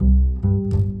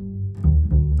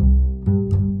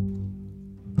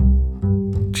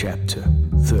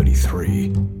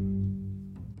33.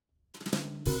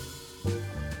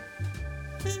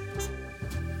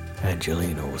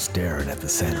 Angelina was staring at the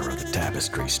center of the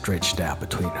tapestry stretched out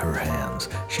between her hands.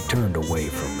 She turned away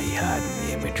from me, hiding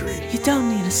the imagery. You don't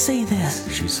need to see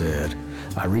this, she said.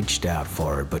 I reached out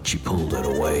for it, but she pulled it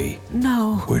away.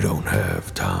 No. We don't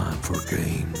have time for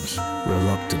games.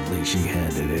 Reluctantly, she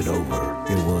handed it over.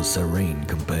 It was serene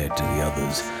compared to the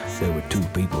others. There were two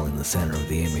people in the center of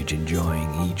the image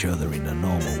enjoying each other in a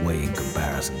normal way in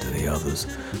comparison to the others.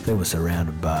 They were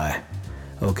surrounded by...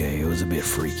 Okay, it was a bit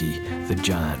freaky. The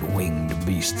giant winged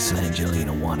beasts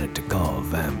Angelina wanted to call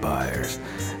vampires.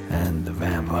 And the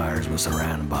vampires were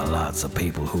surrounded by lots of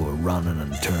people who were running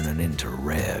and turning into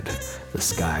red. The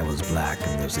sky was black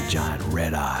and there was a giant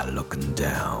red eye looking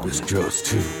down. It's just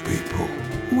two people.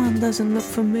 One doesn't look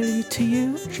familiar to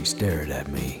you? She stared at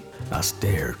me. I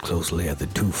stared closely at the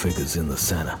two figures in the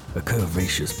center, a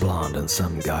curvaceous blonde and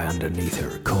some guy underneath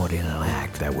her, caught in an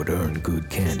act that would earn good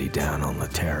candy down on the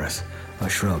terrace. I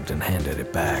shrugged and handed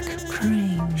it back.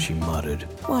 Green, she muttered.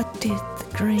 What did the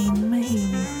green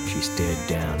mean? She stared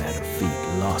down at her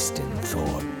feet, lost in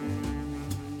thought.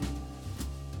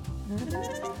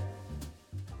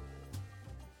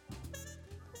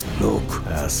 Look,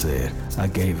 I said. I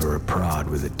gave her a prod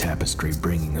with the tapestry,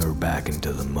 bringing her back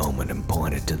into the moment, and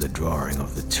pointed to the drawing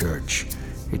of the church.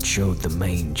 It showed the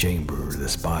main chamber, the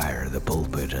spire, the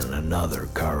pulpit, and another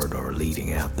corridor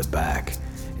leading out the back.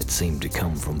 It seemed to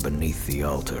come from beneath the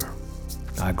altar.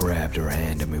 I grabbed her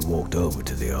hand and we walked over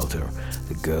to the altar.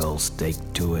 The girl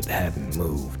staked to it hadn't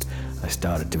moved. I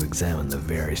started to examine the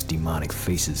various demonic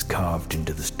faces carved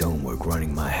into the stonework,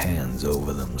 running my hands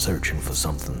over them, searching for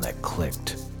something that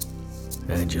clicked.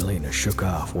 Angelina shook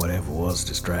off whatever was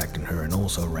distracting her and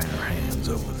also ran her hands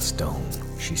over the stone.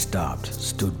 She stopped,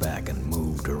 stood back, and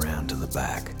moved around to the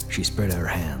back. She spread her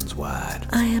hands wide.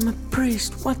 I am a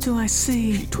priest. What do I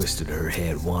see? She twisted her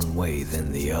head one way,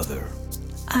 then the other.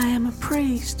 I am a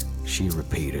priest, she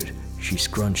repeated. She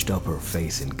scrunched up her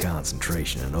face in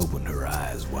concentration and opened her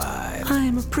eyes wide. I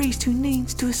am a priest who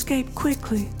needs to escape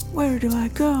quickly. Where do I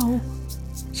go?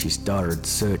 She started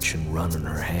searching, running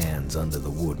her hands under the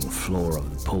wooden floor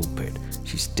of the pulpit.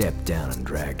 She stepped down and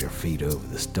dragged her feet over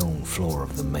the stone floor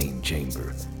of the main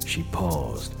chamber. She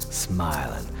paused,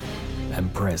 smiling,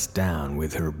 and pressed down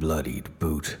with her bloodied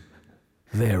boot.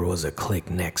 There was a click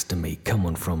next to me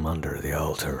coming from under the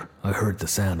altar. I heard the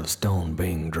sound of stone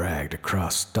being dragged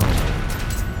across stone.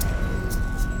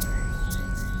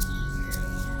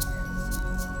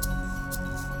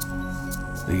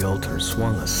 The altar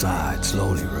swung aside,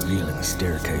 slowly revealing a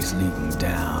staircase leading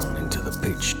down into the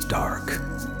pitch dark.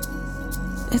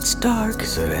 It's dark,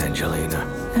 said Angelina.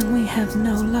 And we have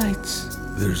no lights.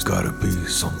 There's gotta be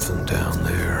something down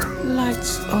there.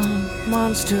 Lights on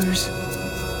monsters.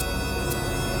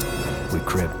 We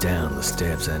crept down the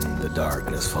steps and the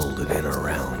darkness folded in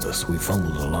around us. We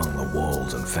fumbled along the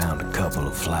walls and found a couple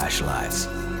of flashlights.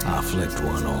 I flicked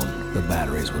one on. The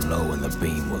batteries were low and the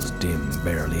beam was dim,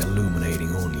 barely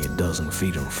illuminating only a dozen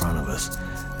feet in front of us.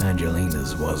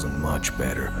 Angelina's wasn't much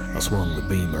better. I swung the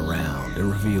beam around. It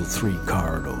revealed 3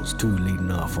 corridors, 2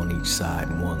 leading off on each side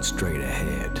and 1 straight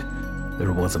ahead.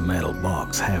 There was a metal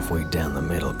box halfway down the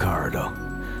middle corridor.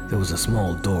 There was a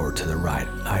small door to the right.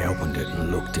 I opened it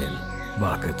and looked in.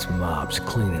 Buckets, mops,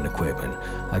 cleaning equipment.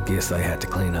 I guess they had to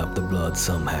clean up the blood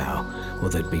somehow, or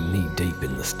they'd be knee-deep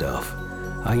in the stuff.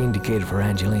 I indicated for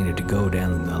Angelina to go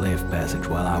down the left passage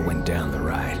while I went down the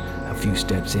right. A few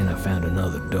steps in, I found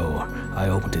another door. I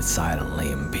opened it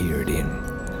silently and peered in.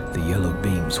 The yellow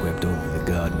beam swept over the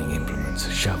gardening implements,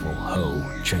 shovel, hoe,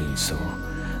 chainsaw.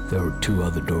 There were 2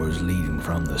 other doors leading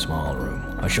from the small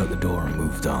room. I shut the door and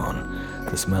moved on.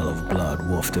 The smell of blood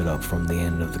wafted up from the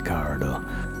end of the corridor.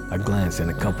 I glanced in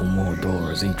a couple more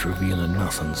doors, each revealing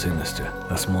nothing sinister.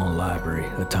 A small library,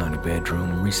 a tiny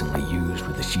bedroom, recently used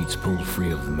with the sheets pulled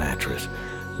free of the mattress.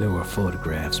 There were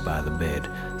photographs by the bed.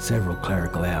 Several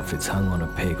clerical outfits hung on a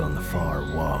peg on the far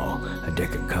wall. A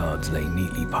deck of cards lay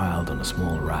neatly piled on a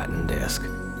small writing desk.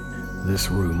 This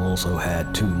room also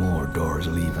had 2 more doors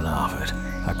leaving off it.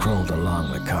 I crawled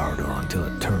along the corridor until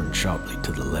it turned sharply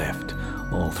to the left.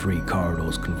 All 3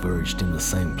 corridors converged in the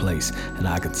same place, and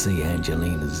I could see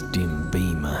Angelina's dim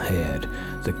beam ahead.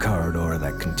 The corridor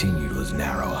that continued was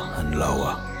narrower and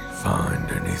lower.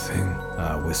 Find anything?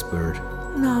 I whispered.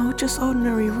 No, just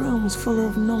ordinary rooms full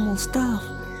of normal stuff.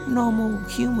 Normal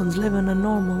humans living a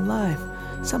normal life.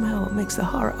 Somehow it makes the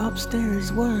horror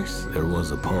upstairs worse. There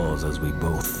was a pause as we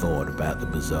both thought about the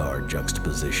bizarre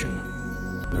juxtaposition.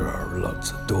 There are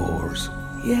lots of doors.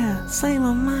 Yeah, same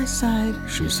on my side,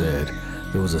 she said.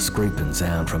 There was a scraping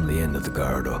sound from the end of the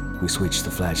corridor. We switched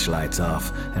the flashlights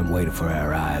off and waited for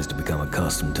our eyes to become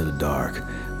accustomed to the dark.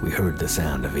 We heard the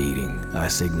sound of eating. I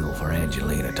signaled for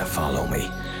Angelina to follow me.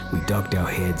 We ducked our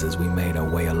heads as we made our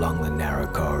way along the narrow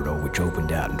corridor, which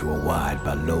opened out into a wide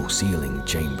but low-ceilinged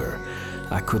chamber.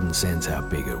 I couldn't sense how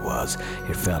big it was.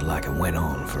 It felt like it went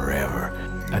on forever.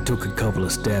 I took a couple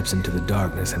of steps into the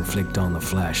darkness and flicked on the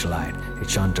flashlight. It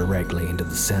shone directly into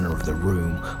the center of the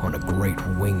room on a great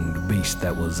winged beast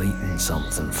that was eating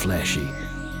something fleshy.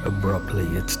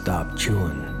 Abruptly, it stopped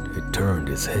chewing. It turned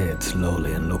its head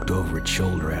slowly and looked over its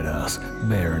shoulder at us,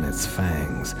 baring its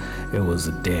fangs. It was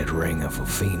a dead ringer for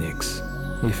Phoenix.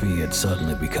 If he had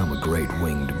suddenly become a great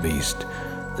winged beast.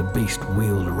 The beast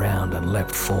wheeled around and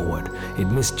leapt forward. It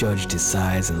misjudged his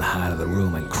size and the height of the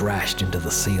room and crashed into the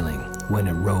ceiling. When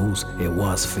it rose, it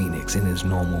was Phoenix in his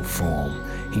normal form.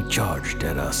 He charged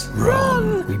at us.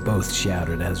 Run! We both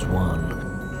shouted as one.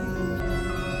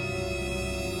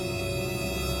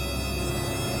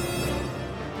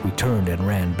 We turned and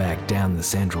ran back down the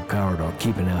central corridor,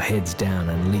 keeping our heads down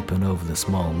and leaping over the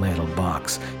small metal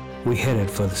box. We headed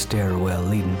for the stairwell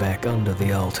leading back under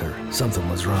the altar. Something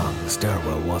was wrong. The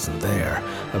stairwell wasn't there.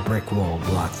 A brick wall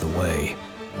blocked the way.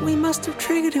 We must have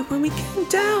triggered it when we came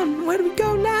down. Where do we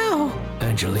go now?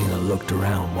 Angelina looked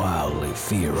around wildly,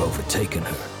 fear overtaking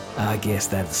her. I guess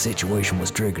that the situation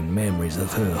was triggering memories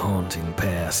of her haunting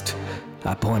past.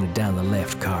 I pointed down the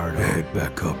left corridor. Head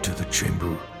back up to the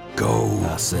chamber. Go!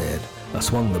 I said. I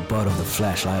swung the butt of the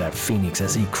flashlight at Phoenix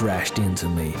as he crashed into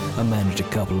me. I managed a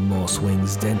couple of more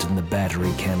swings, denting the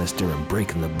battery canister and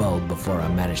breaking the bulb before I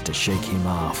managed to shake him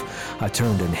off. I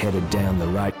turned and headed down the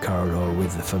right corridor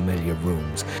with the familiar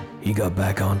rooms. He got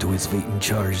back onto his feet and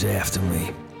charged after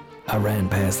me. I ran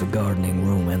past the gardening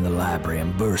room and the library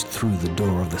and burst through the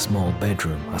door of the small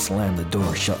bedroom. I slammed the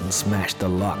door shut and smashed the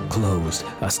lock closed.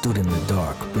 I stood in the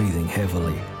dark, breathing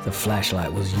heavily. The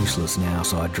flashlight was useless now,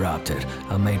 so I dropped it.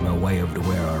 I made my way over to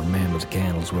where I remembered the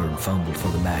candles were and fumbled for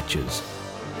the matches.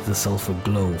 The sulfur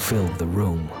glow filled the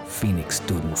room. Phoenix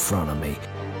stood in front of me.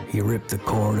 He ripped the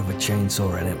cord of a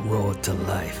chainsaw and it roared to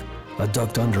life. I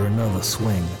ducked under another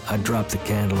swing. I dropped the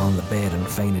candle on the bed and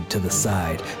fainted to the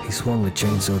side. He swung the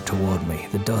chainsaw toward me.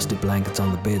 The dusty blankets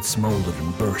on the bed smoldered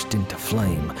and burst into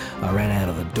flame. I ran out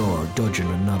of the door, dodging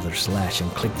another slash,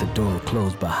 and clicked the door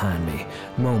closed behind me.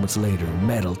 Moments later,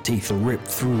 metal teeth ripped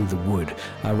through the wood.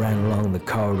 I ran along the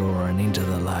corridor and into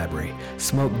the library.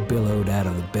 Smoke billowed out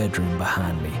of the bedroom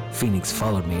behind me. Phoenix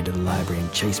followed me into the library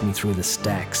and chased me through the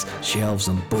stacks. Shelves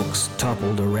and books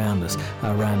toppled around us.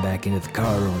 I ran back into the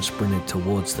corridor and sprinted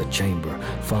towards the chamber,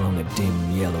 following a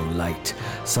dim yellow light.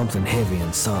 Something heavy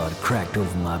and solid cracked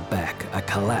over my back. I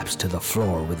collapsed to the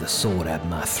floor with the sword at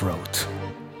my throat.